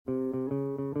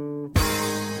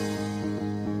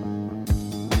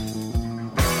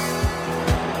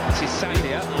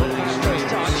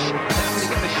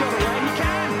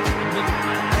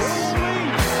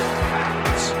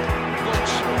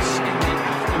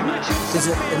There's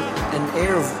an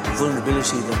air of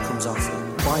vulnerability that comes off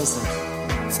you. Why is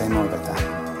that? Say more about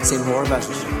that. Say more about it.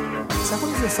 Is that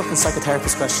one of your fucking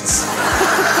psychotherapist questions?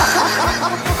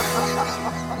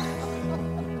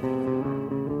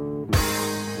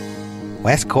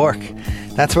 West Cork.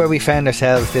 That's where we found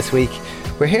ourselves this week.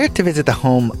 We're here to visit the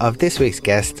home of this week's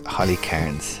guest, Holly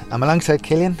Cairns. I'm alongside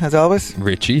Killian, as always.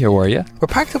 Richie, how are you? We're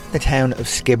parked up in the town of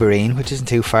Skibbereen, which isn't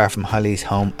too far from Holly's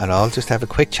home at all. Just to have a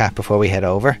quick chat before we head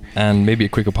over. And maybe a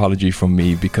quick apology from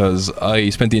me, because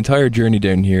I spent the entire journey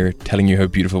down here telling you how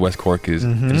beautiful West Cork is.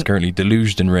 It is currently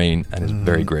deluged in rain and is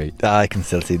very great. I can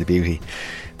still see the beauty.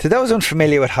 To those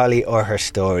unfamiliar with Holly or her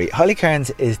story, Holly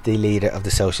Cairns is the leader of the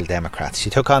Social Democrats.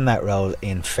 She took on that role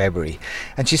in February,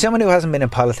 and she's someone who hasn't been in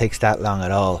politics that long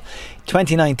at all.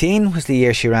 2019 was the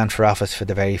year she ran for office for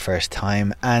the very first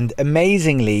time, and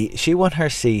amazingly she won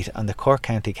her seat on the Cork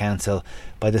County Council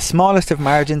by the smallest of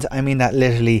margins. I mean that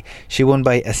literally. She won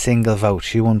by a single vote.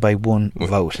 She won by one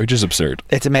vote. Which is absurd.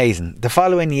 It's amazing. The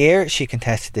following year she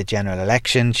contested the general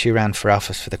election. She ran for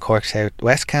office for the Cork South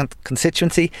West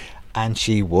constituency, and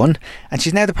she won, and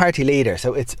she's now the party leader.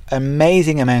 So it's an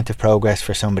amazing amount of progress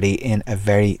for somebody in a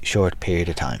very short period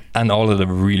of time, and all at a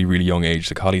really, really young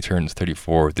age. Like, Holly turns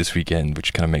 34 this weekend,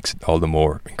 which kind of makes it all the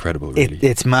more incredible, really.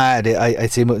 It's mad. I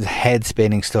see it was head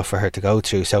spinning stuff for her to go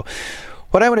through. So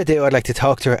what I want to do, I'd like to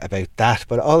talk to her about that,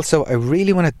 but also I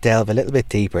really want to delve a little bit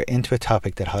deeper into a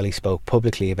topic that Holly spoke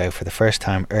publicly about for the first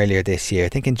time earlier this year. I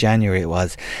think in January it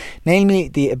was, namely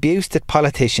the abuse that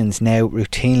politicians now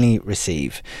routinely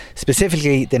receive,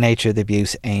 specifically the nature of the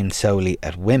abuse aimed solely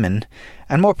at women,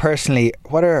 and more personally,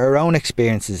 what are her own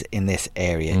experiences in this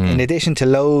area. In addition to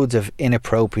loads of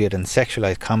inappropriate and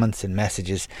sexualised comments and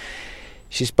messages,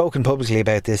 she's spoken publicly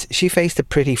about this. She faced a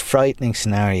pretty frightening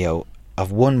scenario of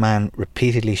one man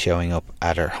repeatedly showing up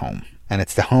at her home, and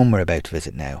it's the home we're about to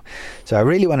visit now. So I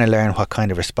really want to learn what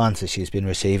kind of responses she's been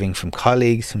receiving from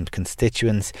colleagues, from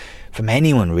constituents, from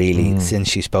anyone really, since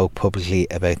she spoke publicly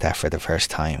about that for the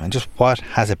first time, and just what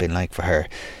has it been like for her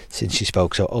since she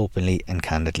spoke so openly and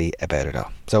candidly about it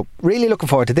all. So really looking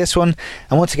forward to this one,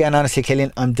 and once again, honestly,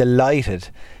 Killian, I'm delighted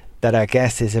that our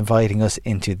guest is inviting us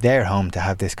into their home to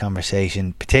have this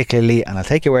conversation, particularly, and I'll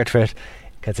take your word for it,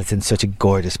 because it's in such a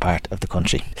gorgeous part of the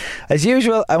country. As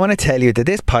usual, I want to tell you that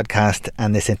this podcast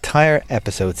and this entire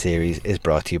episode series is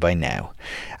brought to you by Now.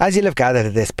 As you'll have gathered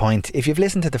at this point, if you've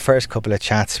listened to the first couple of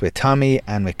chats with Tommy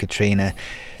and with Katrina,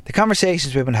 the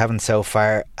conversations we've been having so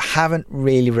far haven't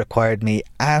really required me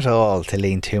at all to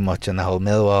lean too much on the whole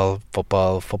Millwall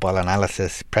football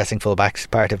analysis, pressing fullbacks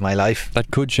part of my life. That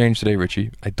could change today,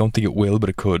 Richie. I don't think it will, but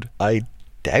it could. I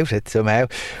doubt it somehow,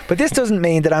 but this doesn't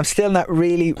mean that I'm still not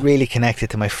really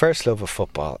connected to my first love of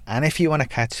football. And if you want to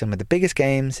catch some of the biggest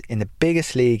games in the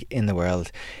biggest league in the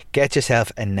world, get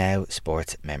yourself a Now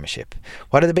Sports membership.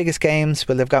 What are the biggest games?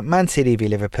 Well, they've got Man City v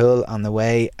Liverpool on the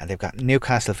way, and they've got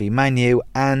Newcastle v Man U,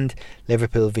 and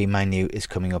Liverpool v Man U is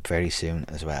coming up very soon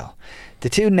as well. The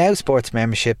two Now Sports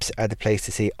memberships are the place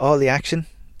to see all the action.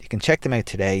 You can check them out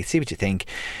today, see what you think.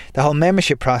 The whole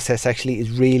membership process actually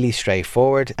is really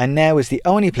straightforward, and Now is the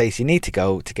only place you need to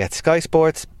go to get Sky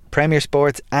Sports, Premier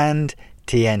Sports and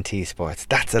TNT Sports.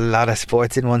 That's a lot of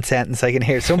sports in one sentence, I can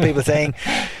hear some people saying,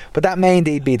 but that may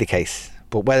indeed be the case.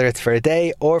 But whether it's for a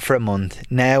day or for a month,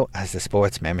 Now has the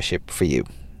sports membership for you.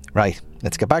 Right,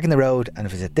 let's get back on the road and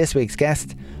visit this week's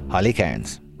guest, Holly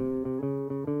Cairns.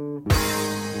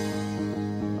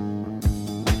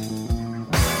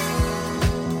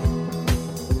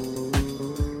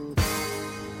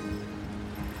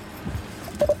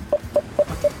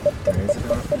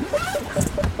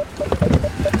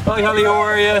 Hi Holly, how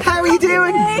are you? How are you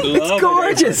doing? It's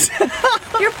gorgeous.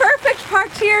 You're perfect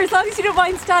parked here, as long as you don't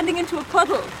mind standing into a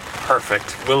puddle.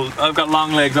 Perfect. Well, I've got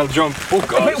long legs, I'll jump. Oh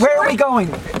God. Where are we going?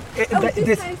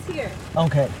 This house here,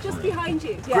 Okay. just behind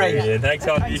you. Yeah, Great. Yeah, thanks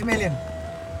Holly. Thanks a million.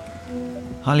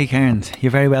 Holly Cairns,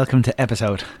 you're very welcome to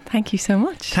episode. Thank you so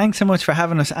much. Thanks so much for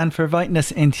having us and for inviting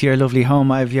us into your lovely home.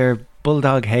 I have your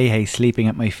bulldog Hey sleeping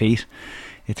at my feet.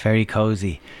 It's very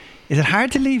cosy. Is it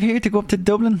hard to leave here to go up to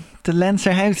Dublin, to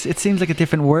Leinster House? It seems like a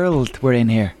different world we're in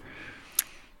here.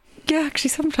 Yeah, actually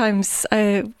sometimes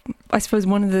I suppose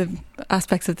one of the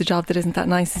aspects of the job that isn't that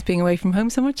nice is being away from home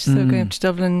so much. So going up to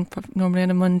Dublin normally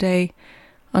on a Monday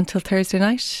until Thursday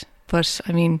night. But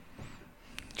I mean,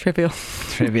 trivial.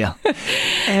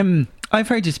 I've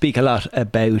heard you speak a lot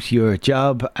about your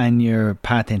job and your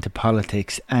path into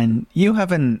politics, and you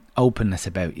have an openness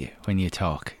about you when you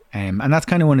talk. And that's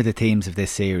kind of one of the themes of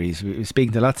this series. We're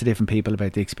speaking to lots of different people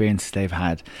about the experiences they've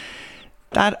had.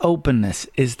 That openness,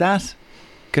 is that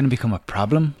going to become a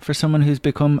problem for someone who's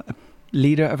become a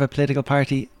leader of a political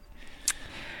party?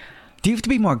 Do you have to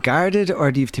be more guarded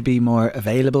or do you have to be more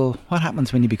available? What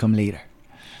happens when you become leader?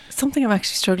 Something I'm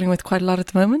actually struggling with quite a lot at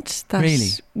the moment. That, really?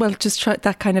 Well, just try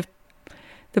that kind of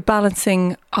the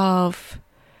balancing of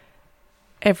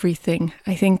everything.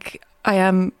 I think I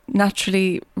am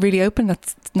naturally really open.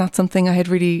 That's not something I had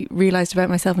really realised about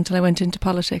myself until I went into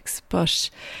politics.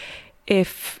 But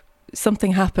if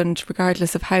something happened,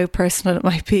 regardless of how personal it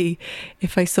might be,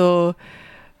 if I saw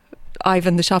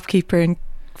Ivan, the shopkeeper in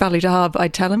Ballydob,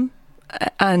 I'd tell him.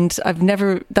 And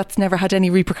that's never had any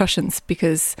repercussions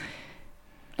because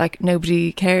like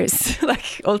nobody cares,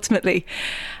 like ultimately.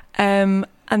 And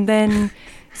then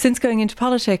since going into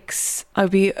politics, I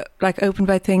would be like open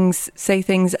about things, say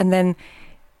things, and then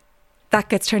that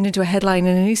gets turned into a headline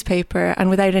in a newspaper, and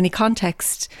without any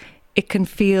context, it can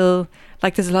feel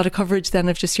like there's a lot of coverage then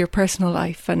of just your personal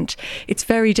life, and it's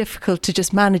very difficult to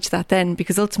just manage that then,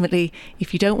 because ultimately,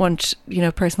 if you don't want,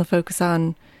 personal focus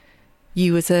on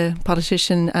you as a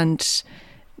politician and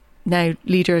now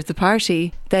leader of the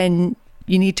party, then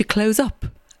you need to close up.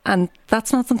 And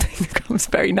that's not something that comes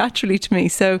very naturally to me.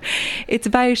 So it's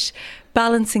about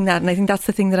balancing that. And I think that's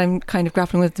the thing that I'm kind of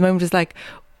grappling with at the moment is like,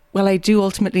 well, I do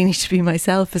ultimately need to be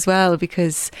myself as well,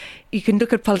 because you can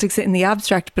look at politics in the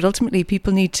abstract, but ultimately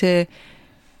people need to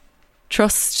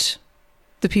trust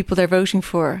the people they're voting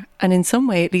for and in some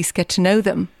way at least get to know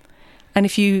them. And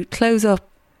if you close up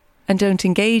and don't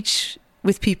engage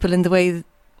with people in the way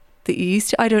that you used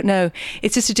to, I don't know.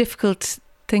 It's just a difficult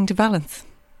thing to balance.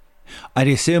 I'd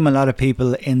assume a lot of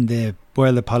people in the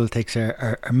world of politics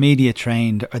are media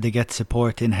trained, or they get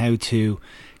support in how to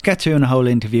get through a whole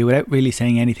interview without really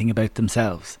saying anything about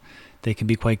themselves. They can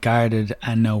be quite guarded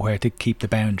and know where to keep the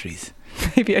boundaries.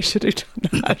 Maybe I should have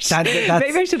done that.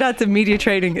 Maybe I should add some media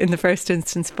training in the first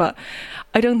instance, but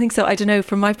I don't think so. I don't know,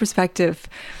 from my perspective,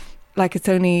 like it's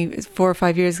only 4 or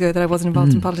 5 years ago that I wasn't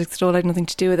involved in politics at all. I had nothing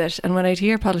to do with it. And when I'd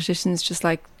hear politicians just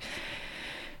like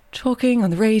talking on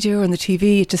the radio or on the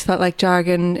TV, it just felt like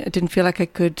jargon. I didn't feel like I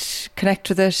could connect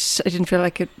with it. I didn't feel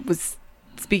like it was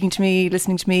speaking to me,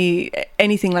 listening to me,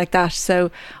 anything like that.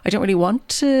 So I don't really want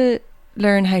to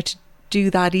learn how to do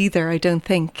that either, I don't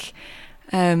think.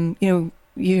 You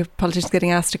hear politicians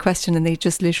getting asked a question and they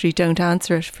just literally don't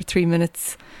answer it for 3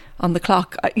 minutes on the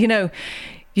clock. You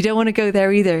don't want to go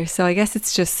there either. So I guess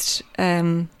it's just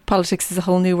politics is a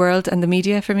whole new world, and the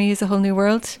media for me is a whole new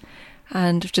world.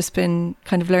 And I've just been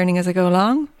kind of learning as I go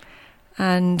along.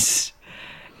 And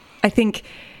I think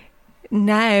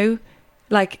now,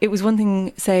 like it was one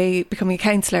thing, say, becoming a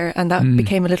councillor, and that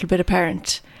became a little bit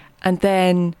apparent. And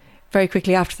then very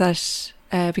quickly after that,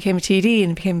 became a TD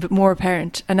and became a bit more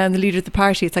apparent. And now I'm the leader of the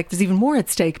party. It's like there's even more at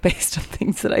stake based on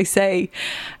things that I say.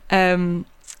 So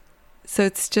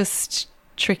it's just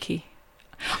tricky.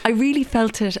 I really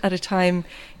felt it at a time.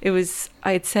 I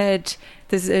had said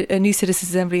there's a new Citizens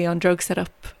Assembly on drugs set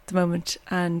up at the moment,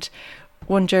 and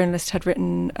one journalist had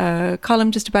written a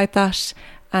column just about that,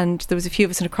 and there was a few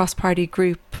of us in a cross-party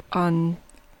group on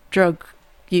drug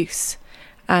use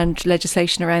and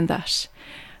legislation around that.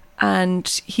 And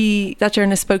that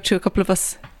journalist spoke to a couple of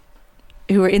us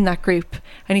who were in that group,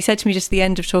 and he said to me just at the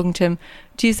end of talking to him,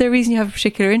 is there a reason you have a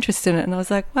particular interest in it? And I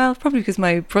was like, well, probably because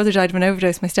my brother died of an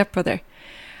overdose, my stepbrother.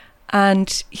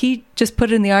 And he just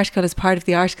put it in the article as part of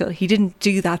the article. He didn't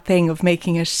do that thing of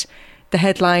making it the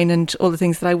headline and all the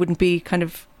things that I wouldn't be kind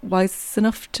of wise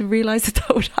enough to realise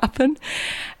that would happen.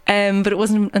 But it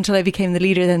wasn't until I became the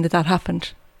leader then that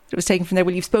happened. It was taken from there.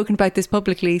 Well, you've spoken about this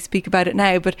publicly, speak about it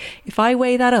now. But if I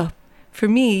weigh that up, for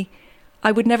me,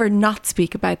 I would never not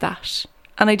speak about that.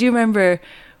 And I do remember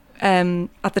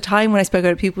at the time when I spoke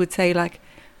about it, people would say like,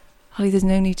 Holly, there's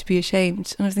no need to be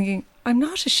ashamed. And I was thinking, I'm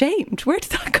not ashamed. Where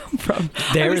did that come from?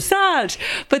 I was sad.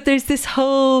 But there's this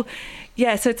whole...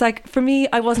 Yeah, so it's like, for me,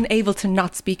 I wasn't able to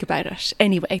not speak about it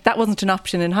anyway. That wasn't an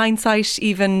option in hindsight.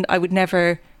 Even, I would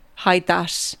never hide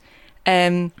that.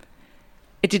 It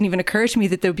didn't even occur to me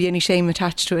that there would be any shame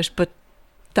attached to it, but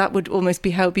that would almost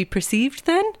be how it would be perceived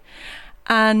then.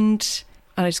 And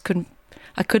I just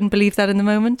couldn't believe that in the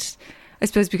moment. I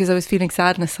suppose because I was feeling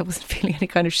sadness, I wasn't feeling any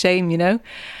kind of shame,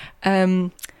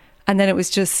 And then it was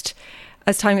just,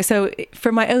 as time... So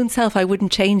for my own self, I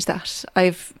wouldn't change that.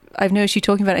 I've no issue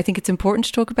talking about it. I think it's important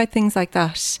to talk about things like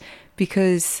that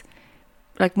because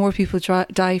like more people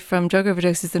die from drug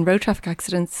overdoses than road traffic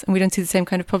accidents, and we don't see the same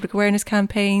kind of public awareness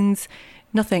campaigns,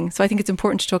 nothing. So I think it's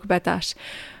important to talk about that.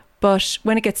 But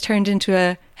when it gets turned into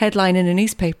a headline in a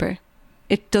newspaper,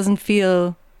 it doesn't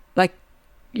feel like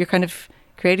you're kind of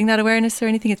creating that awareness or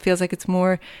anything. It feels like it's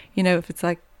more, if it's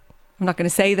like, I'm not going to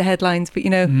say the headlines, but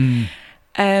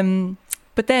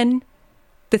but then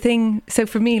the thing, so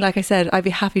for me, like I said, I'd be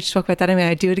happy to talk about that anyway.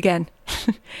 I'd do it again.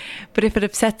 But if it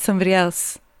upsets somebody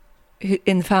else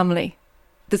in the family,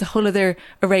 there's a whole other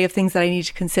array of things that I need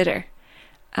to consider.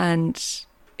 And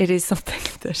it is something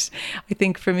that I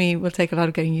think for me will take a lot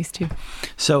of getting used to.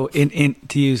 So in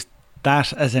to use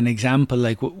that as an example,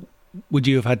 like would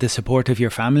you have had the support of your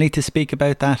family to speak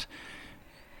about that?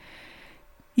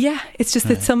 Yeah, it's just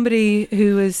that somebody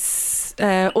who was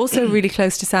also really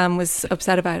close to Sam was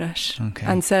upset about it. Okay.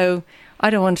 And so I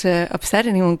don't want to upset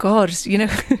anyone, God, you know.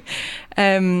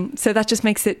 So that just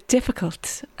makes it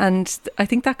difficult. And I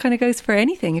think that kind of goes for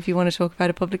anything if you want to talk about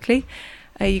it publicly.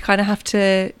 You kind of have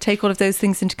to take all of those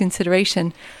things into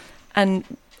consideration.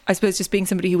 And I suppose just being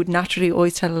somebody who would naturally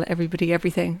always tell everybody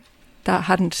everything, that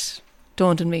hadn't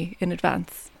dawned on me in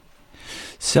advance.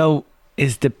 So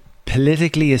is the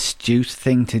politically astute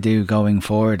thing to do going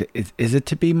forward, is it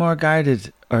to be more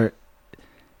guarded, or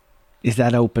is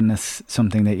that openness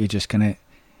something that you're just going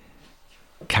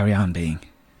to carry on being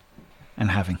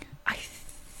and having? I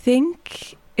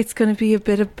think it's going to be a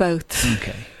bit of both.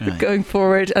 Okay, right. Going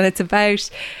forward. And it's about,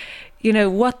 you know,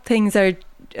 what things are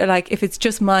like, if it's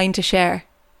just mine to share.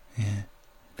 Yeah.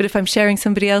 But if I'm sharing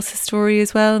somebody else's story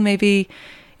as well, maybe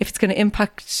if it's going to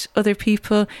impact other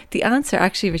people, the answer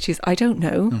actually, Richie, is I don't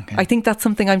know. Okay. I think that's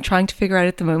something I'm trying to figure out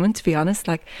at the moment, to be honest.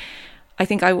 Like, I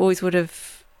think I always would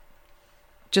have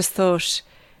just thought,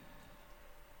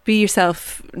 be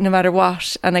yourself no matter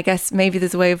what. And I guess maybe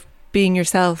there's a way of being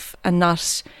yourself and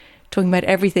not talking about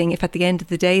everything, if at the end of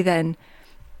the day then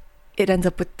it ends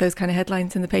up with those kind of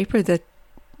headlines in the paper that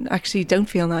actually don't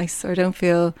feel nice or don't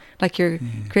feel like you're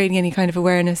creating any kind of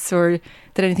awareness or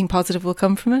that anything positive will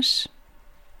come from it.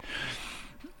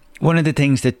 One of the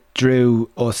things that drew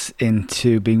us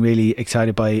into being really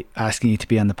excited by asking you to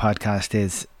be on the podcast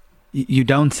is you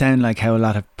don't sound like how a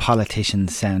lot of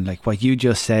politicians sound. Like what you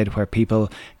just said, where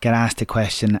people get asked a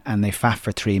question and they faff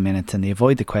for 3 minutes and they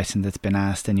avoid the question that's been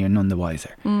asked and you're none the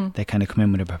wiser. They kind of come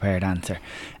in with a prepared answer.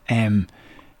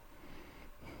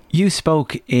 You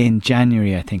spoke in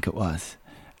January, I think it was,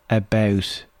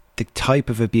 about the type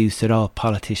of abuse that all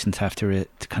politicians have to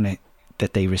kind of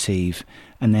that they receive,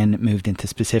 and then it moved into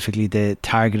specifically the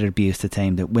targeted abuse that's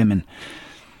aimed at women.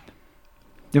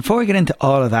 Before we get into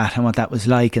all of that and what that was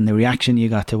like and the reaction you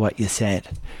got to what you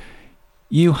said,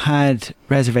 you had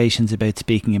reservations about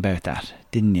speaking about that,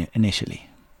 didn't you, initially?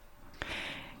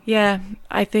 Yeah,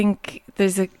 I think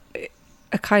there's a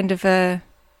kind of a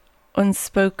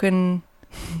unspoken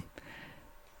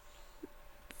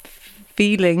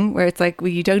feeling where it's like, well,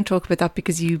 you don't talk about that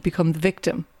because you become the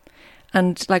victim.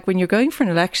 And like when you're going for an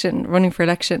election, running for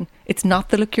election, it's not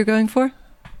the look you're going for,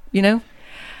 you know?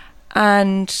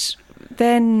 And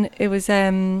then it was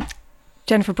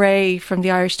Jennifer Bray from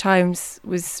the Irish Times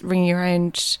was ringing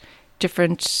around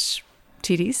different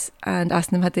TDs and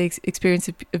asking them had they experienced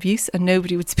abuse, and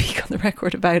nobody would speak on the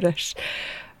record about it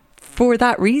for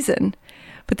that reason.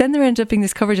 But then there ended up being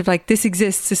this coverage of like, this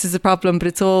exists, this is a problem, but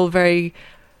it's all very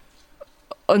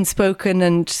unspoken.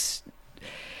 And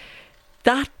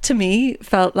that to me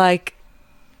felt like,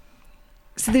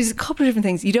 so there's a couple of different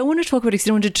things. You don't want to talk about it because you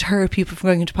don't want to deter people from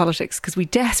going into politics, because we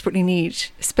desperately need,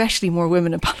 especially more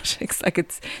women in politics. Like the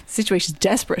situation's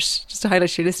desperate. Just to highlight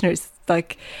to your listeners,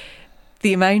 like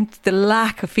the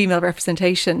lack of female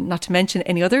representation, not to mention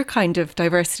any other kind of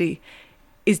diversity,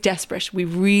 is desperate. We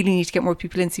really need to get more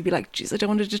people in. So you'd be like, geez, I don't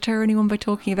want to deter anyone by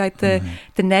talking about the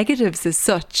negatives as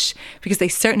such, because they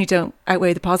certainly don't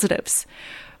outweigh the positives.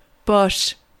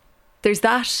 But there's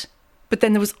that. But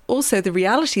then there was also the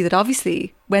reality that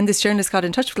obviously when this journalist got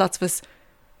in touch with lots of us,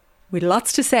 we had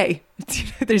lots to say.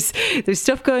 There's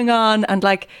stuff going on, and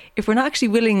like if we're not actually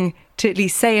willing to at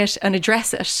least say it and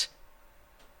address it,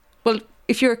 well,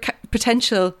 if you're a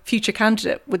potential future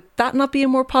candidate, would that not be a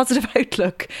more positive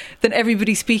outlook than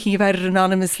everybody speaking about it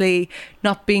anonymously,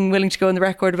 not being willing to go on the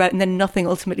record about it, and then nothing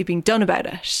ultimately being done about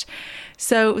it?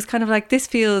 So it was kind of like, this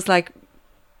feels like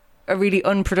a really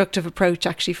unproductive approach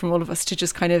actually from all of us to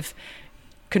just kind of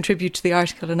contribute to the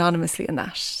article anonymously in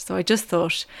that. So I just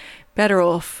thought better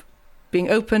off being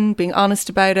open, being honest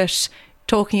about it,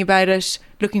 talking about it,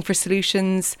 looking for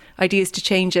solutions, ideas to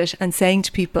change it, and saying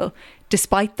to people,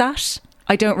 despite that,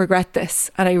 I don't regret this.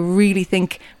 And I really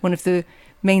think one of the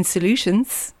main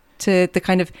solutions to the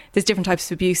kind of, there's different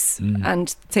types of abuse,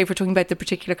 and say if we're talking about the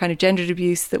particular kind of gendered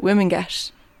abuse that women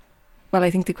get, well,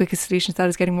 I think the quickest solution to that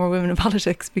is getting more women in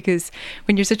politics, because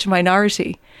when you're such a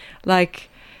minority, like,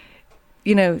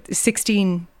 you know,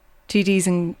 16 TDs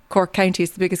in Cork County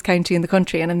is the biggest county in the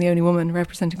country, and I'm the only woman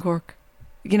representing Cork.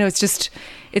 You know, it's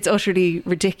utterly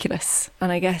ridiculous.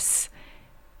 And I guess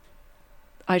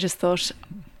I just thought,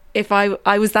 if I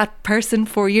was that person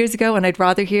 4 years ago, and I'd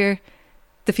rather hear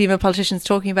the female politicians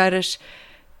talking about it,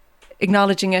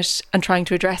 acknowledging it and trying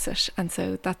to address it. And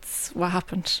so that's what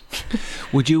happened.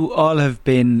 Would you all have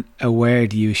been aware,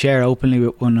 do you share openly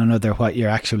with one another what your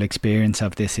actual experience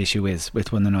of this issue is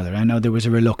with one another? I know there was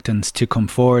a reluctance to come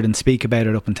forward and speak about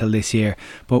it up until this year,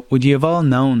 but would you have all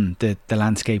known the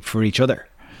landscape for each other?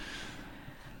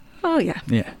 Oh, yeah.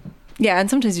 Yeah. Yeah,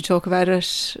 and sometimes you talk about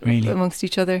it Really? amongst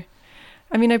each other.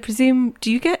 I mean, I presume,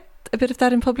 do you get a bit of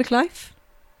that in public life?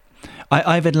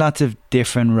 I've had lots of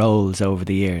different roles over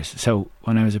the years. So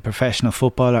when I was a professional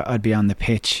footballer, I'd be on the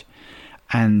pitch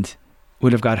and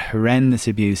would have got horrendous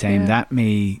abuse aimed at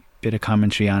me, bit of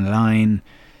commentary online,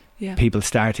 people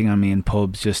starting on me in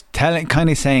pubs, just kind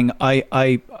of saying,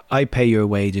 I pay your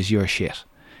wages, you're shit.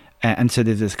 And so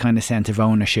there's this kind of sense of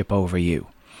ownership over you.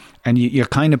 And you're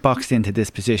kind of boxed into this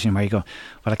position where you go,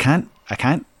 well, I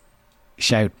can't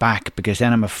shout back because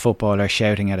then I'm a footballer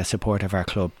shouting at a supporter of our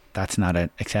club. That's not an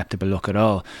acceptable look at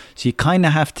all. So you kind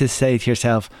of have to say to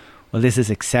yourself, well, this is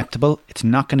acceptable. It's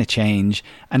not going to change.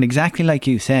 And exactly like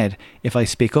you said, if I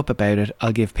speak up about it,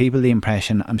 I'll give people the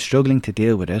impression I'm struggling to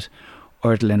deal with it,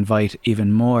 or it'll invite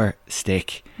even more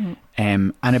stick.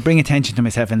 And I bring attention to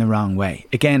myself in the wrong way.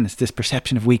 Again, it's this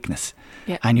perception of weakness.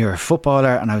 Yeah. And you're a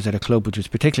footballer, and I was at a club which was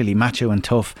particularly macho and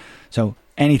tough. So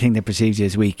anything that perceives you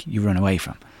as weak, you run away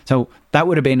from. So that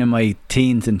would have been in my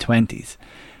teens and 20s.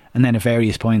 And then at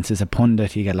various points as a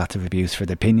pundit, you get lots of abuse for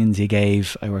the opinions you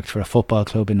gave. I worked for a football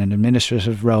club in an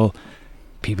administrative role.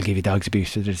 People give you dog's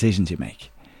abuse for the decisions you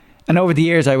make. And over the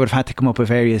years, I would have had to come up with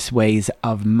various ways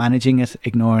of managing it,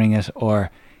 ignoring it,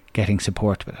 or getting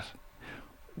support with it.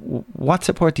 What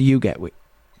support do you get with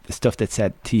the stuff that's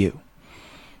said to you?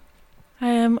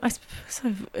 I suppose I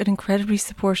have an incredibly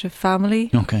supportive family.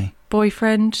 Okay.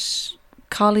 Boyfriend,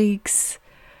 colleagues.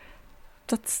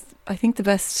 That's, I think, the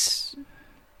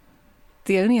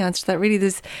only answer to that, really.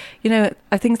 There's,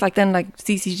 things like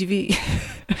CCTV.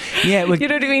 Yeah. Well, you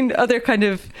know what I mean? Other kind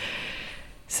of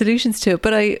solutions to it.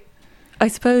 But I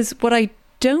suppose what I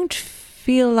don't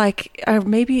feel like, or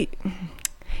maybe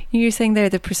you're saying there,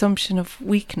 the presumption of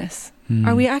weakness.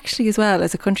 Are we actually, as well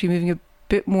as a country, moving a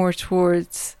bit more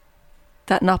towards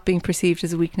that not being perceived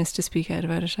as a weakness to speak out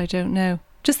about it? I don't know.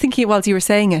 Just thinking it whilst you were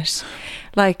saying it,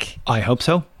 I hope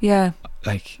so. Yeah.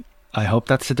 I hope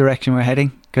that's the direction we're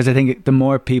heading, because I think the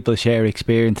more people share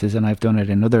experiences, and I've done it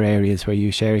in other areas where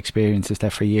you share experiences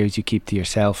that for years you keep to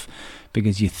yourself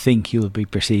because you think you'll be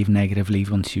perceived negatively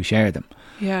once you share them.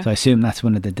 Yeah. So I assume that's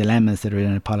one of the dilemmas that are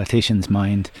in a politician's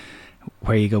mind,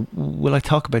 where you go, will I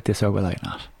talk about this or will I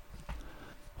not?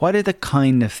 What are the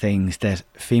kind of things that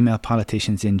female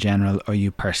politicians in general, or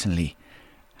you personally,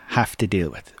 have to deal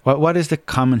with? What is the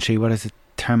commentary? What is the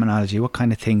terminology? What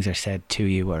kind of things are said to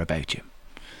you or about you?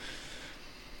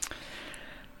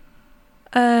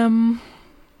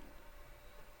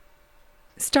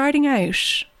 Starting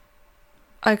out,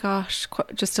 I got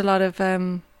just a lot of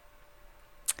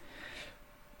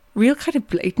real kind of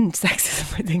blatant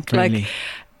sexism, I think. Really?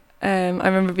 I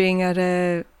remember being at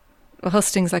a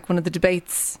hustings, one of the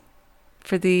debates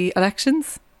for the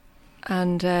elections,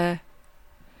 and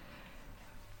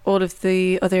all of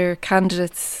the other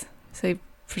candidates, say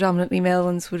predominantly male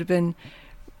ones, would have been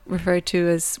referred to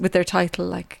as with their title,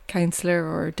 like councillor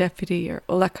or deputy or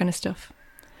all that kind of stuff.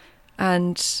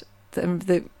 And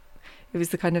it was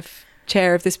the kind of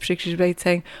chair of this particular debate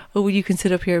saying, "Oh, well, you can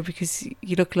sit up here because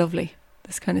you look lovely."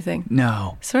 This kind of thing.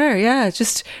 No. I swear, yeah,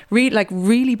 just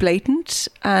really blatant.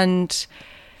 And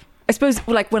I suppose,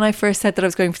 when I first said that I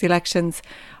was going for the elections,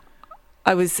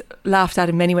 I was laughed at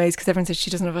in many ways because everyone said she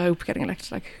doesn't have a hope of getting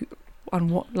elected. On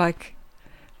what,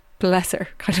 bless her,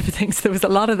 kind of a thing. So there was a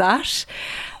lot of that.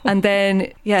 And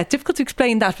then, difficult to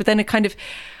explain that, but then it kind of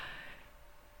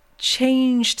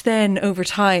changed then over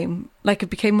time. It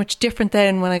became much different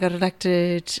then when I got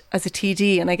elected as a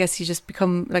TD, and I guess you just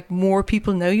become, more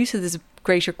people know you, so there's a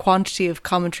greater quantity of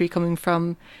commentary coming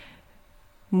from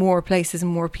more places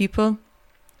and more people.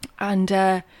 And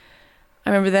I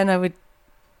remember then I would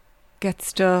get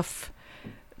stuff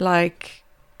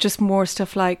just more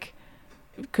stuff it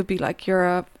could be you're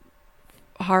a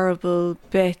horrible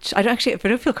bitch. I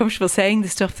don't feel comfortable saying the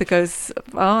stuff that goes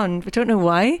on. I don't know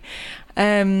why.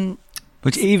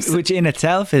 Which in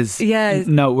itself is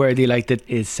noteworthy, that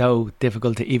is so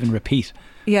difficult to even repeat.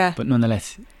 Yeah. But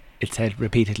nonetheless, it's said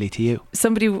repeatedly to you.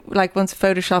 Somebody once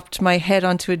photoshopped my head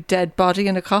onto a dead body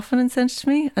in a coffin and sent it to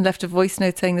me, and left a voice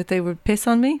note saying that they would piss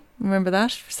on me. Remember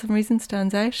that? For some reason,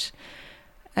 stands out.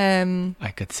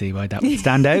 I could see why that would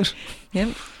stand out.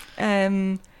 Yeah.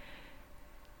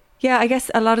 I guess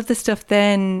a lot of the stuff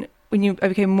then, when I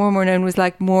became more and more known, was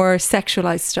more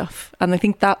sexualized stuff, and I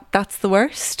think that's the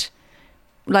worst.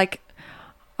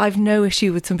 I've no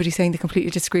issue with somebody saying they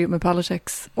completely disagree with my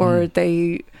politics, or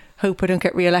they hope I don't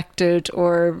get re-elected,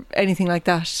 or anything like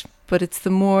that. But it's the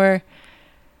more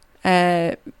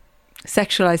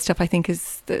sexualized stuff, I think,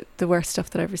 is the worst stuff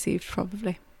that I've received,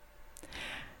 probably.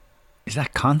 Is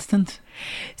that constant?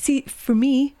 See, for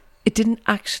me, it didn't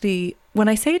actually, when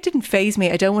I say it didn't faze me,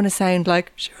 I don't want to sound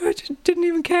like, sure, I didn't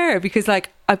even care, because like,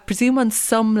 I presume on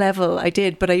some level I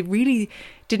did, but I really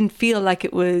didn't feel like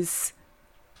it was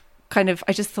kind of,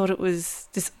 I just thought it was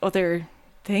this other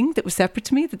thing that was separate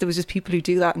to me, that there was just people who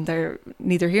do that and they're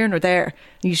neither here nor there.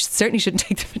 And you certainly shouldn't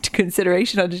take them into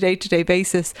consideration on a day-to-day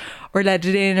basis, or let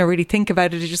it in, or really think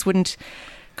about it. It just wouldn't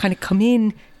kind of come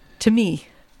in to me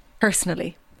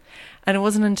personally. And it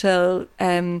wasn't until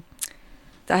I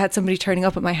had somebody turning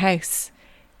up at my house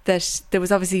that there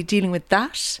was obviously dealing with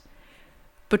that.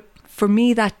 But for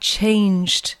me, that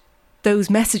changed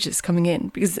those messages coming in,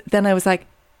 because then I was like,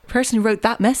 the person who wrote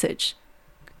that message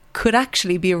could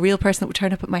actually be a real person that would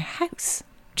turn up at my house.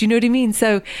 Do you know what I mean?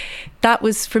 So that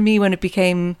was for me when it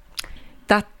became,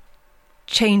 that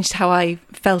changed how I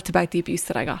felt about the abuse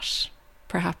that I got,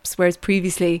 perhaps. Whereas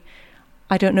previously,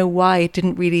 I don't know why it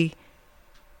didn't really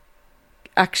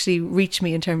actually reach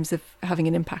me in terms of having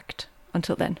an impact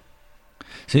until then.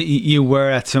 So you were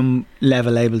at some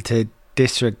level able to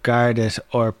disregard it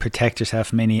or protect yourself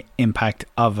from any impact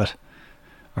of it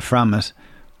or from it,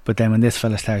 but then when this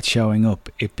fella starts showing up,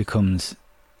 it becomes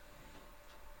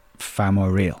far more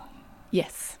real.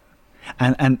 Yes.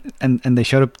 And they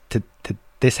showed up to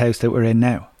this house that we're in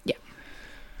now. Yeah.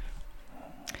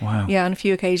 Wow. Yeah, on a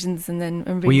few occasions. And then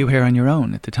were you here on your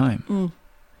own at the time?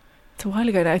 It's a while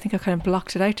ago now. I think I kind of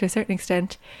blocked it out to a certain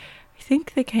extent. I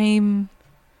think they came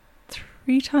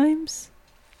 3 times.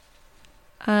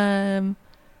 The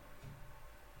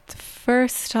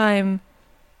first time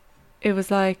it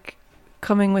was like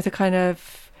coming with a kind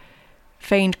of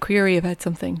feigned query about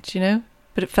something, do you know?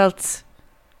 But it felt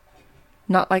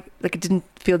not like it didn't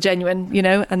feel genuine, you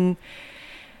know? And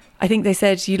I think they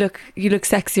said, you look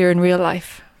sexier in real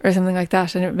life, or something like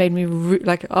that. And it made me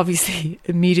obviously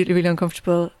immediately really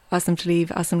uncomfortable. Asked them to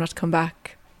leave, asked them not to come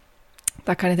back,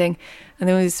 that kind of thing. And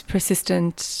there was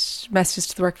persistent messages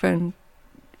to the work phone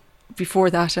before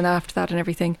that and after that and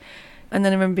everything. And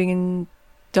then I remember being in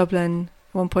Dublin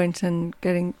at one point and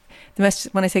getting the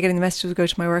message. When I say getting the message, it would go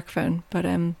to my work phone, but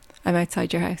I'm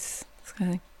outside your house, this kind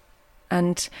of thing.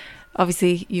 And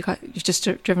obviously you've just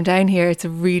driven down here. It's a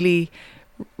really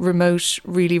remote,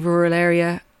 really rural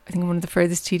area. I think one of the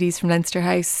furthest TDs from Leinster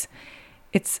House.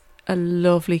 It's a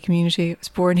lovely community. I was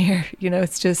born here, you know.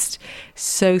 It's just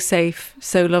so safe,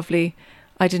 so lovely.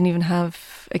 I didn't even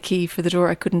have a key for the door.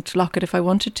 I couldn't lock it if I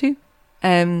wanted to.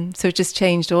 So it just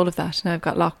changed all of that. Now I've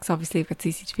got locks, obviously, I've got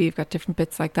CCTV, I've got different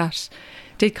bits like that.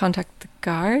 Did contact the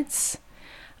guards.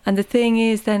 And the thing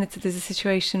is then, there's a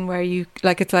situation where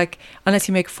it's like, unless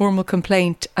you make a formal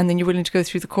complaint and then you're willing to go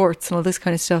through the courts and all this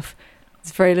kind of stuff,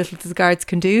 there's very little that the guards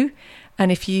can do.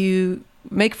 And if you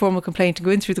make a formal complaint and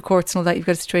go in through the courts and all that, you've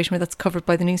got a situation where that's covered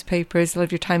by the newspapers. A lot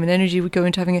of your time and energy would go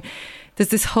into having there's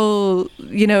this whole,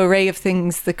 you know, array of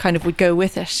things that kind of would go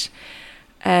with it.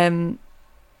 And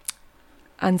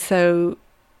so,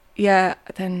 yeah,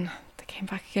 then they came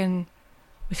back again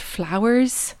with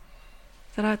flowers.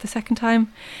 Is that out the second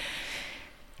time?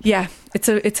 Yeah, it's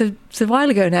a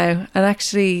while ago now, and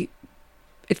actually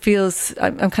it feels,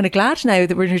 I'm kind of glad now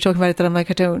that we're talking about it, that I'm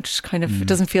like, I don't kind of, it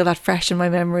doesn't feel that fresh in my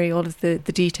memory, all of the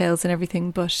details and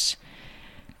everything. But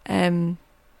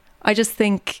I just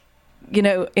think, you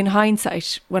know, in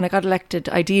hindsight, when I got elected,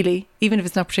 ideally, even if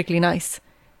it's not particularly nice,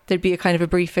 there'd be a kind of a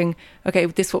briefing. Okay,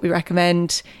 this is what we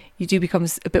recommend. You do become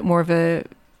a bit more of a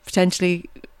potentially,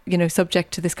 you know,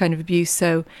 subject to this kind of abuse.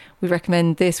 So we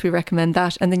recommend this, we recommend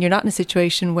that. And then you're not in a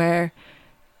situation where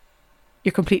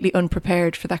you're completely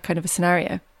unprepared for that kind of a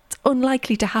scenario. It's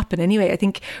unlikely to happen anyway. I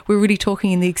think we're really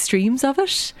talking in the extremes of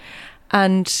it.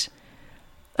 And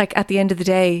like at the end of the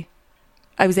day,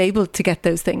 I was able to get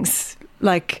those things,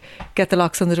 like get the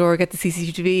locks on the door, get the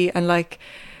CCTV. And like,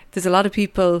 there's a lot of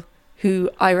people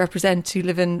who I represent who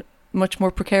live in much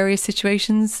more precarious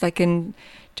situations, like in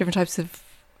different types of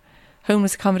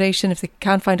homeless accommodation, if they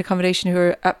can't find accommodation, who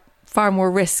are at far more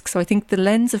risk. So I think the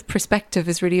lens of perspective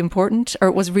is really important, or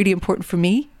it was really important for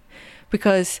me,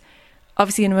 because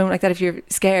obviously in a moment like that, if you're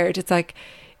scared, it's like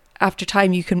after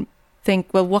time you can think,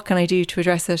 well, what can I do to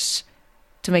address it,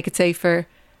 to make it safer?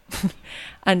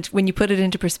 And when you put it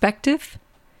into perspective,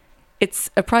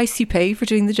 it's a price you pay for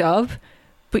doing the job,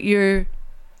 but you're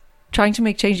trying to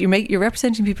make change. You're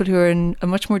representing people who are in a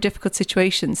much more difficult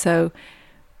situation. So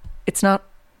it's not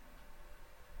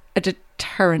a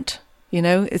deterrent You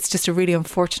know, it's just a really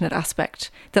unfortunate aspect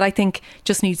that I think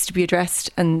just needs to be addressed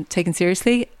and taken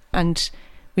seriously. And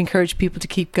we encourage people to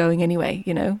keep going anyway,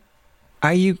 you know.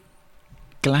 Are you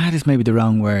glad is maybe the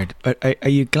wrong word, but are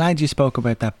you glad you spoke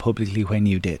about that publicly when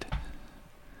you did?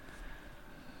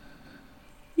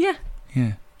 Yeah.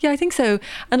 Yeah. Yeah, I think so.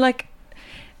 And like,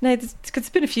 now there's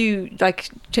been a few like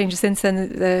changes since then.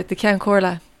 The Ceann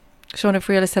Comhairle, Sean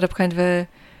Friel set up kind of a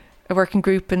working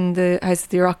group in the House of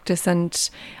the Oireachtas, and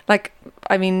like,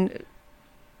 I mean,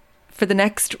 for the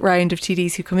next round of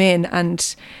TDs who come in,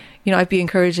 and you know, I'd be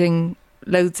encouraging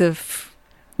loads of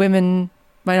women,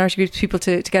 minority groups, people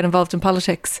to get involved in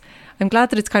politics. I'm glad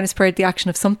that it's kind of spurred the action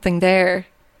of something there.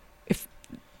 If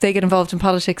they get involved in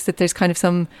politics, that there's kind of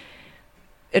some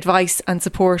advice and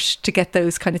support to get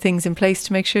those kind of things in place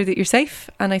to make sure that you're safe.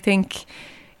 And I think,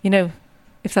 you know,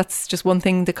 if that's just one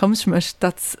thing that comes from it,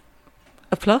 that's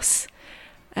a plus.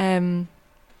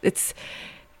 It's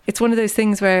one of those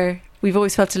things where we've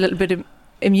always felt a little bit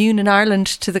immune in Ireland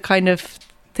to the kind of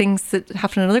things that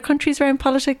happen in other countries around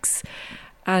politics,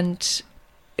 and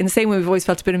in the same way we've always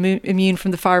felt a bit immune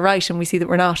from the far right, and we see that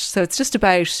we're not. So it's just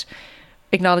about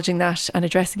acknowledging that and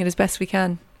addressing it as best we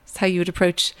can. It's how you would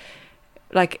approach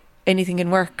like anything in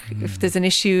work. If there's an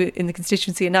issue in the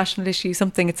constituency, a national issue,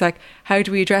 something, it's like, how do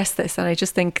we address this? And I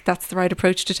just think that's the right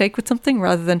approach to take with something,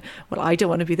 rather than, well, I don't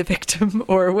want to be the victim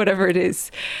or whatever it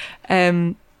is.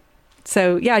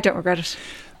 So yeah, I don't regret it.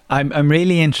 I'm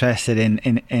really interested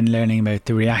in learning about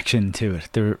the reaction to it,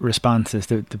 the responses,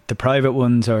 the private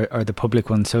ones or the public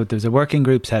ones. So there's a working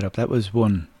group set up. That was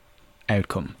one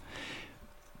outcome.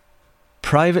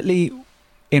 Privately,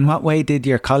 in what way did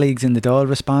your colleagues in the Dáil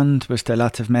respond? Was there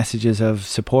lots of messages of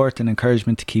support and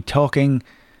encouragement to keep talking?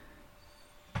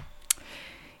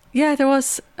 Yeah, there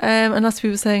was. And lots of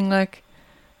people saying like,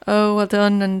 oh, well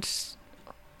done, and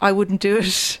I wouldn't do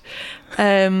it.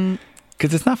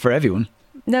 Because it's not for everyone.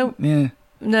 No. Yeah.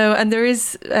 No, and there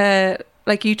is,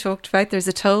 like you talked about, there's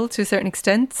a toll to a certain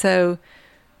extent. So,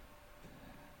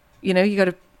 you know, you got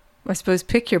to, I suppose,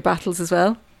 pick your battles as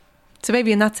well. So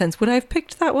maybe in that sense, would I have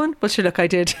picked that one? Well, sure, look, I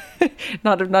did.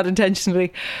 not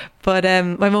intentionally. But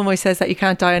my mum always says that you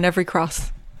can't die on every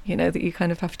cross. You know, that you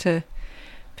kind of have to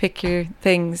pick your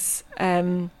things.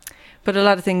 But a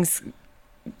lot of things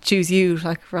choose you,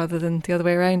 like, rather than the other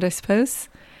way around, I suppose.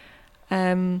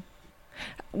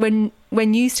 When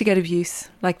you used to get abuse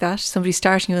like that, somebody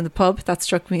starting you in the pub, that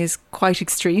struck me as quite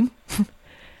extreme.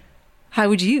 How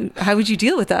would you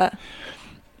deal with that?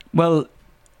 Well,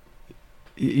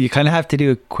 you kind of have to do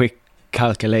a quick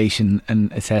calculation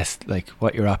and assess like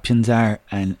what your options are,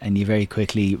 and you very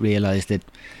quickly realise that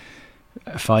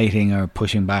fighting or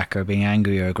pushing back or being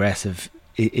angry or aggressive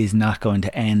is not going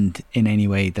to end in any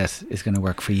way that is going to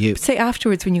work for you. But say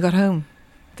afterwards, when you got home,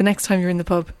 the next time you're in the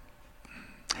pub.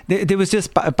 There was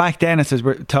just back then, as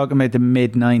we're talking about the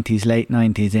mid-90s, late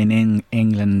 90s in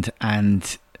England,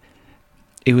 and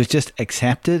it was just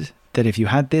accepted that if you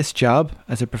had this job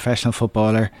as a professional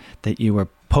footballer, that you were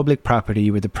public property,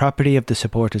 you were the property of the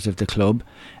supporters of the club,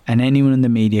 and anyone in the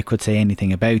media could say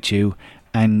anything about you,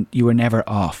 and you were never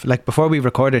off. Like before we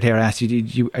recorded here, I asked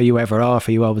you, are you ever off?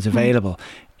 Are you always available?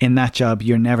 In that job,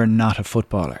 you're never not a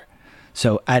footballer.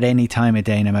 So at any time of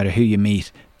day, no matter who you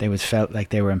meet, they was felt like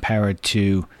they were empowered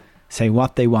to say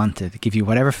what they wanted, give you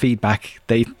whatever feedback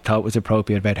they thought was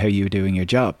appropriate about how you were doing your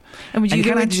job. And you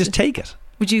can't just take it.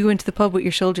 Would you go into the pub with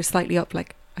your shoulders slightly up,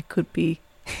 like I could be?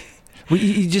 Well,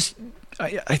 you just,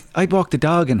 I'd walk the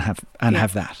dog and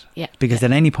have that. Yeah. Because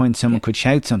at any point someone could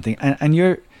shout something, and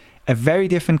you're a very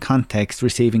different context,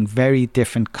 receiving very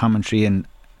different commentary and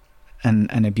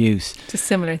abuse. It's a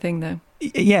similar thing, though.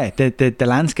 Yeah, the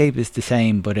landscape is the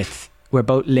same, but we're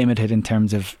both limited in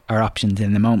terms of our options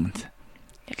in the moment.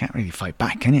 You can't really fight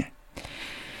back, can you?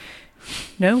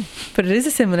 No, but it is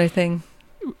a similar thing.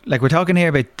 Like we're talking here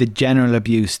about the general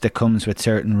abuse that comes with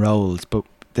certain roles, but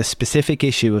the specific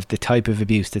issue of the type of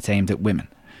abuse that's aimed at women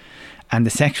and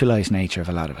the sexualised nature of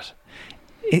a lot of it.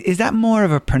 Is that more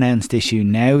of a pronounced issue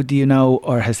now, do you know,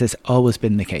 or has this always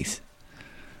been the case?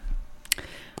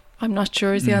 I'm not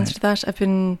sure is the answer to that. I've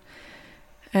been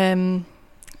in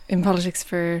politics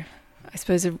for, I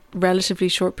suppose, a relatively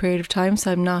short period of time,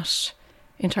 so I'm not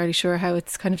entirely sure how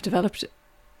it's kind of developed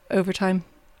over time.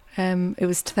 It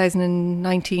was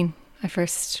 2019 I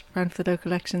first ran for the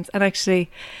local elections, and actually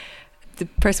the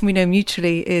person we know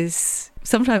mutually is,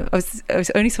 sometimes I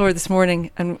was only saw her this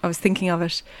morning and I was thinking of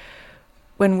it.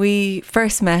 When we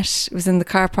first met, it was in the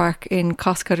car park in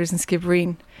Costcutters in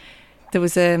Skibbereen. There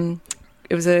was it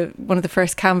was one of the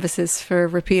first canvasses for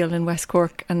repeal in West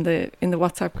Cork, and in the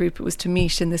WhatsApp group it was to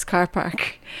meet in this car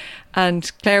park, and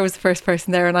Claire was the first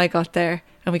person there and I got there,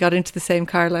 and we got into the same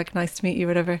car, like, nice to meet you,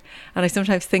 whatever. And I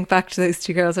sometimes think back to those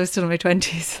two girls. I was still in my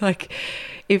 20s. Like,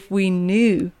 if we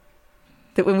knew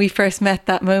that when we first met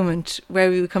that moment, where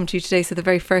we would come to you today. So the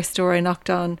very first door I knocked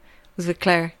on was with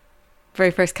Claire.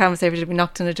 Very first canvas I ever did, we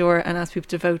knocked on a door and asked people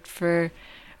to vote for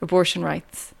abortion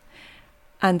rights.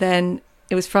 And then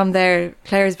it was from there,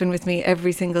 Claire's been with me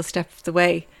every single step of the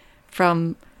way,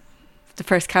 from the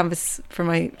first canvas for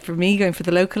me going for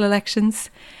the local elections,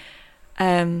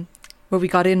 where we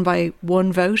got in by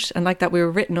one vote, and like that we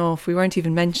were written off. We weren't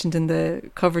even mentioned in the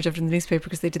coverage of it in the newspaper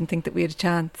because they didn't think that we had a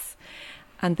chance.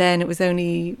 And then it was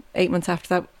only 8 months after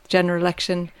that general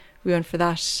election, we went for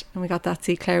that and we got that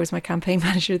seat. Claire was my campaign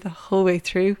manager the whole way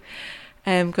through.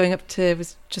 Going up to, it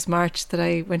was just March that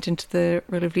I went into the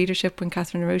role of leadership when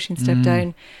Catherine Erosion stepped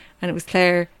down, and it was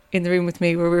Claire in the room with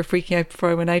me where we were freaking out before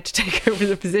I went out to take over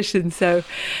the position. So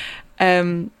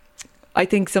I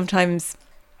think sometimes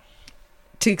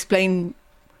to explain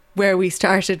where we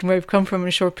started and where we've come from in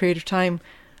a short period of time,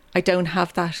 I don't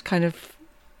have that kind of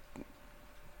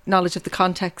knowledge of the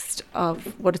context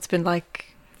of what it's been like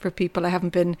for people. I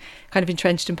haven't been kind of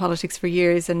entrenched in politics for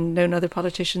years and known other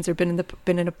politicians or been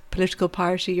in a political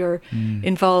party or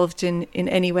involved in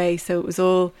any way. So it was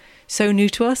all so new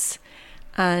to us.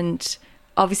 And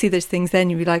obviously there's things then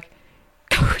you'd be like,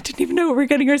 oh, I didn't even know what we're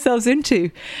getting ourselves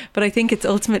into. But I think it's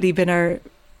ultimately been our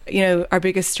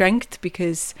biggest strength,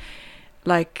 because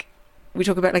like we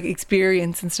talk about like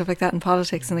experience and stuff like that in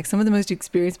politics, and like some of the most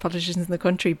experienced politicians in the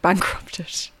country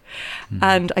bankrupted.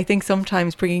 And I think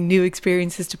sometimes bringing new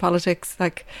experiences to politics,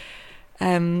 like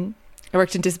I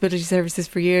worked in disability services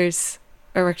for years,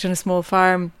 I worked on a small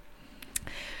farm,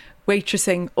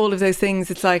 waitressing, all of those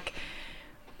things. It's like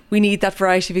we need that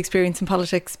variety of experience in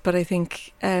politics. But I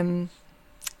think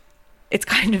it's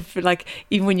kind of like,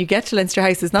 even when you get to Leinster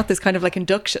House, there's not this kind of like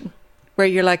induction where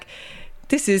you're like,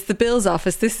 this is the Bill's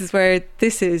office, this is where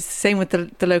this is. Same with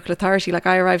the local authority. Like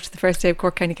I arrived the first day of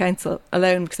Cork County Council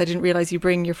alone because I didn't realise you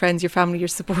bring your friends, your family, your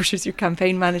supporters, your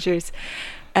campaign managers.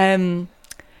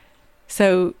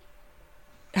 So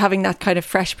having that kind of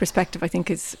fresh perspective I think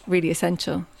is really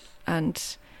essential. And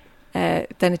then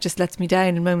it just lets me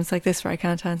down in moments like this where I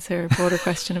can't answer a broader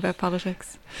question about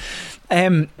politics.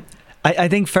 I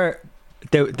think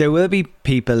there will be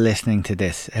people listening to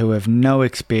this who have no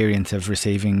experience of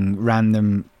receiving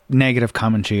random negative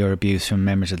commentary or abuse from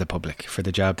members of the public for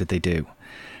the job that they do.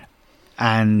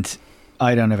 And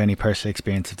I don't have any personal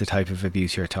experience of the type of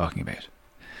abuse you're talking about.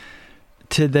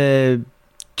 To the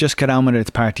just get on with it,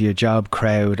 it's part of your job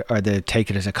crowd, or the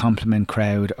take it as a compliment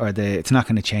crowd, or the it's not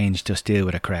going to change, just deal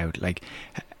with a crowd. Like,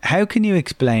 how can you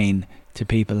explain to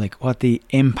people like what the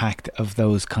impact of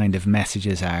those kind of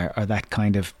messages are, or that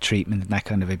kind of treatment and that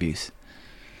kind of abuse?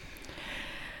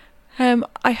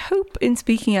 I hope in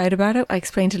speaking out about it I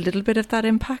explained a little bit of that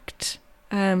impact,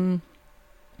 and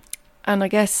I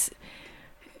guess,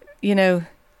 you know,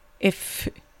 if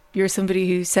you're somebody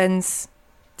who sends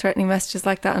threatening messages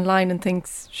like that online and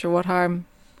thinks, sure, what harm,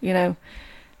 you know,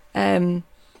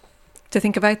 to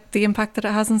think about the impact that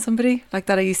it has on somebody. Like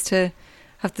that I used to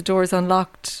have the doors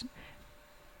unlocked.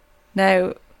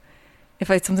 Now,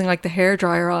 if I had something like the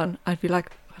hairdryer on, I'd be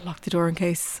like, I'll lock the door in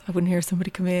case I wouldn't hear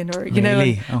somebody come in, or, you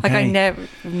really? know, like I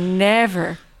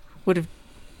never would have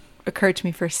occurred to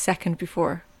me for a second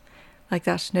before like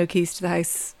that. No keys to the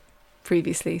house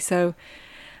previously. So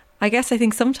I guess I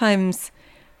think sometimes,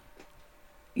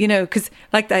 you know, because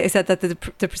like I said, that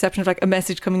the perception of like a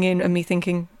message coming in and me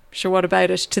thinking, sure, what about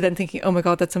it, to then thinking, oh my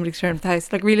God, that's somebody's turned up the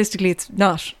house. Like realistically, it's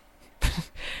not.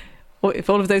 Well,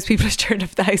 if all of those people had turned up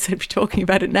the house, I'd be talking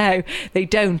about it now. They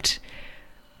don't.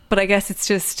 But I guess it's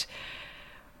just,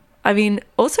 I mean,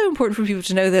 also important for people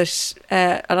to know that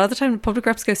a lot of the time public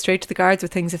reps go straight to the guards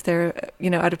with things if they're,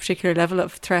 you know, at a particular level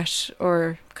of threat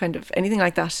or kind of anything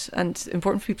like that. And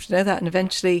important for people to know that. And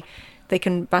eventually they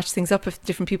can match things up. If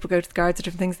different people go to the guards or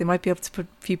different things, they might be able to put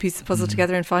a few pieces of puzzle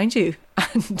together and find you.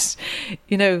 And,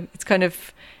 you know, it's kind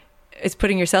of, it's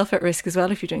putting yourself at risk as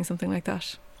well if you're doing something like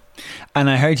that. And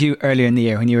I heard you earlier in the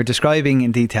year when you were describing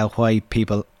in detail why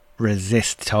people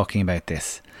resist talking about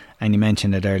this, and you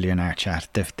mentioned it earlier in our chat,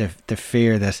 the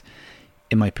fear that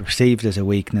it might be perceived as a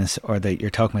weakness, or that you're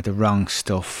talking about the wrong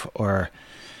stuff, or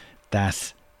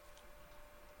that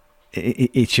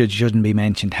it shouldn't be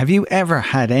mentioned. Have you ever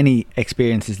had any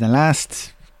experiences in the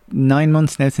last 9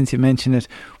 months now since you mentioned it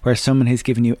where someone has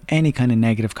given you any kind of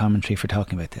negative commentary for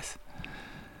talking about this?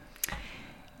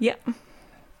 Yeah.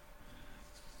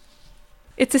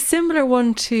 It's a similar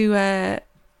one to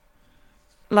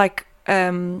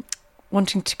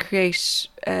wanting to create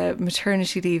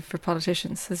maternity leave for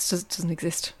politicians. This just doesn't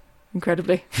exist.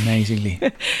 incredibly. Amazingly.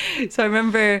 So I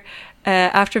remember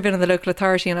after I'd been on the local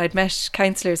authority and I'd met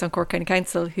councillors on Cork County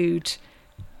Council who'd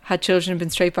had children and been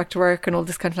straight back to work and all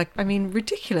this kind of like, I mean,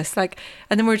 ridiculous. Like,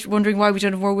 and then we're wondering why we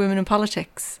don't have more women in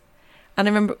politics. And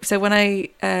I remember, so when I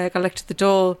got elected to the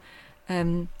Dáil,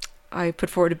 I put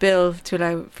forward a bill to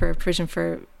allow for a provision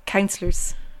for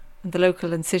councillors and the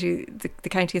local and city, the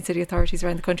county and city authorities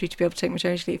around the country to be able to take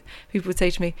maternity leave. People would say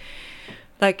to me,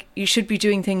 like, you should be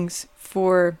doing things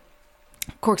for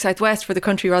Cork Southwest, for the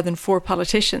country, rather than for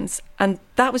politicians. And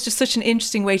that was just such an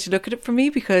interesting way to look at it for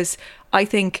me, because I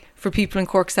think for people in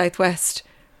Cork Southwest,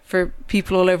 for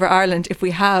people all over Ireland, if we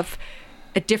have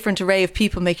a different array of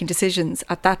people making decisions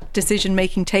at that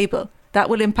decision-making table, that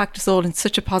will impact us all in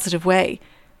such a positive way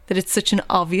that it's such an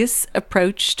obvious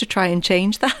approach to try and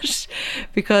change that.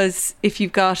 Because if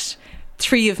you've got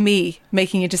 3 of me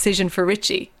making a decision for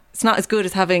Richie, it's not as good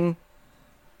as having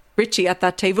Richie at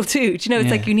that table too. Do you know,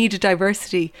 it's like you need a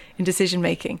diversity in decision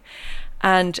making,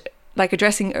 and like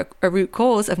addressing a root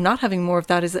cause of not having more of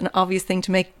that is an obvious thing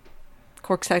to make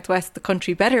Cork Southwest, the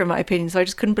country, better, in my opinion. So I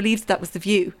just couldn't believe that was the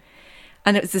view,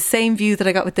 and it was the same view that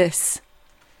I got with this.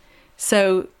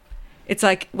 So it's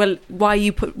like, well, why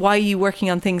are you working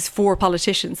on things for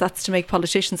politicians? That's to make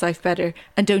politicians' life better,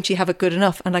 and don't you have it good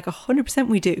enough? And like 100%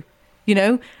 we do. You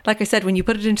know, like I said, when you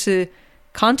put it into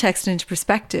context and into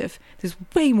perspective, there's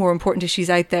way more important issues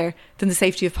out there than the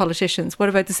safety of politicians. What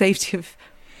about the safety of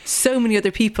so many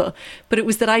other people? But it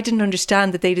was that I didn't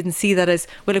understand that they didn't see that as,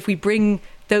 well, if we bring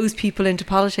those people into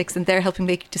politics and they're helping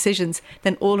make decisions,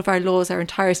 then all of our laws, our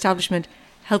entire establishment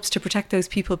helps to protect those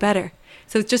people better.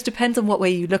 So it just depends on what way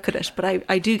you look at it. But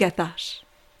I do get that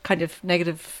kind of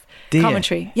negative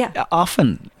commentary. Yeah.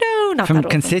 Often? No, not from that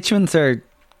often. Constituents or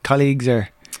colleagues or...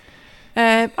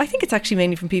 I think it's actually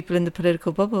mainly from people in the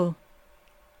political bubble,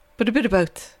 but a bit of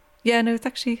both. Yeah, no, it's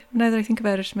actually, now that I think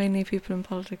about it, mainly people in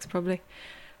politics probably.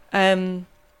 But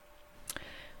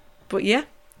yeah,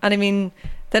 and I mean,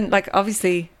 then like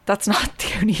obviously that's not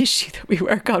the only issue that we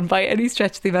work on by any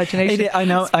stretch of the imagination.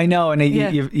 I know, and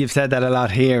you've said that a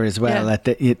lot here as well. Yeah.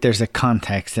 That there's a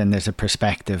context and there's a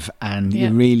perspective, and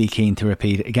you're really keen to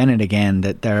repeat again and again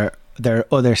that there are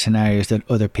other scenarios that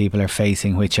other people are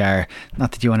facing, which are,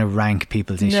 not that you want to rank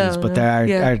people's issues, but there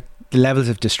are the levels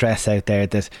of distress out there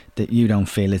that you don't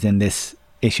feel is in this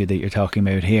issue that you're talking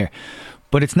about here.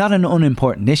 But it's not an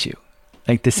unimportant issue.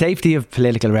 Like, the safety of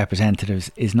political representatives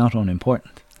is not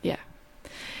unimportant. Yeah.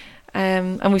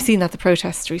 And we've seen that the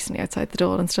protests recently outside the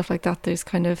Dáil and stuff like that, there's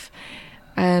kind of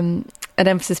an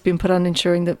emphasis being put on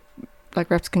ensuring that like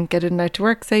reps can get in and out to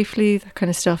work safely, that kind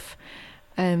of stuff.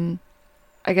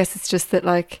 I guess it's just that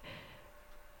like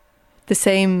the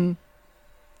same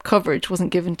coverage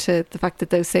wasn't given to the fact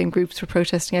that those same groups were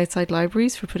protesting outside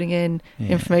libraries for putting in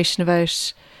information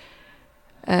about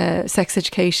sex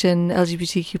education,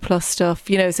 LGBTQ plus stuff,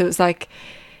 you know. So it was like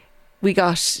we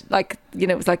got like, you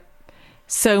know, it was like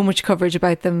so much coverage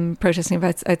about them protesting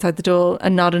about outside the Dáil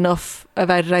and not enough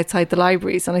about it outside the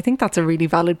libraries. And I think that's a really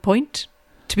valid point,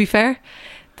 to be fair,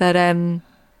 that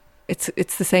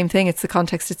it's the same thing. It's the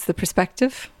context, it's the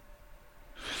perspective.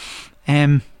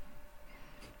 I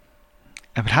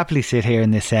would happily sit here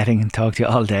in this setting and talk to you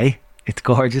all day. It's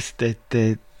gorgeous.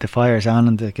 The fire's on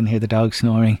and I can hear the dogs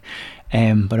snoring.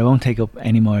 But I won't take up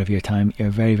any more of your time. You're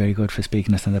very, very good for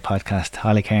speaking to us on the podcast.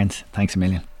 Holly Cairns, thanks a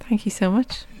million. Thank you so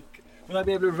much. Will I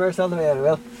be able to reverse all the way out? I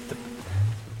will.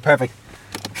 Perfect.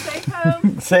 Safe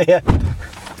home. See ya.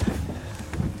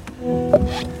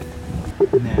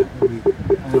 Now,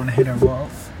 I don't want to hit our wall.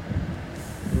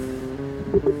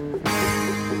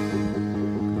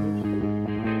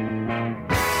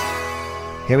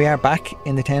 Here we are back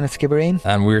in the town of Skibbereen.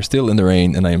 And we're still in the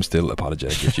rain, and I am still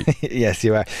apologetic, Richie. Yes,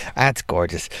 you are. That's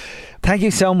gorgeous. Thank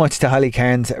you so much to Holly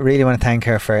Cairns. I really want to thank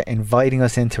her for inviting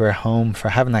us into her home, for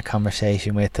having that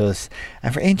conversation with us,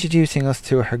 and for introducing us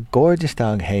to her gorgeous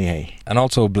dog, Hey Hey. And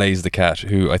also Blaze the cat,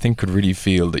 who I think could really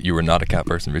feel that you were not a cat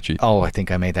person, Richie. Oh, I think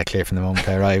I made that clear from the moment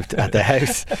I arrived at the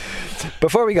house.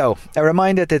 Before we go, a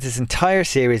reminder that this entire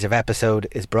series of episode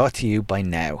is brought to you by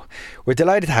Now. We're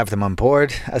delighted to have them on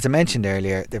board. As I mentioned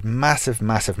earlier, they've massive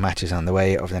matches on the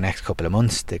way over the next couple of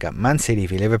months. They've got Man City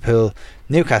v Liverpool,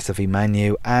 Newcastle v Man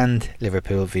U, and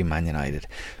Liverpool v Man United.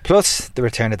 Plus, the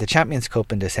return of the Champions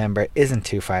Cup in December isn't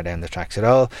too far down the tracks at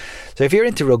all. So if you're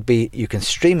into rugby, you can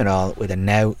stream it all with a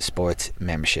Now Sports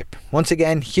membership. Once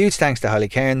again, huge thanks to Holly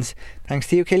Cairns. Thanks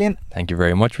to you, Killian. Thank you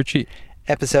very much, Richie.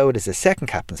 Episode is the Second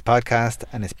Captain's podcast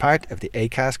and is part of the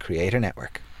Acast Creator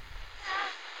Network.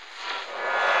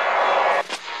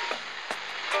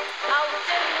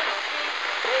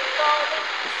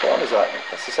 What is that?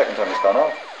 That's the second time it's gone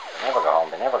off. They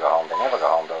never go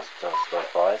home, those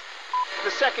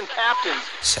second captains.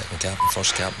 Second captain,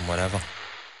 first captain, whatever.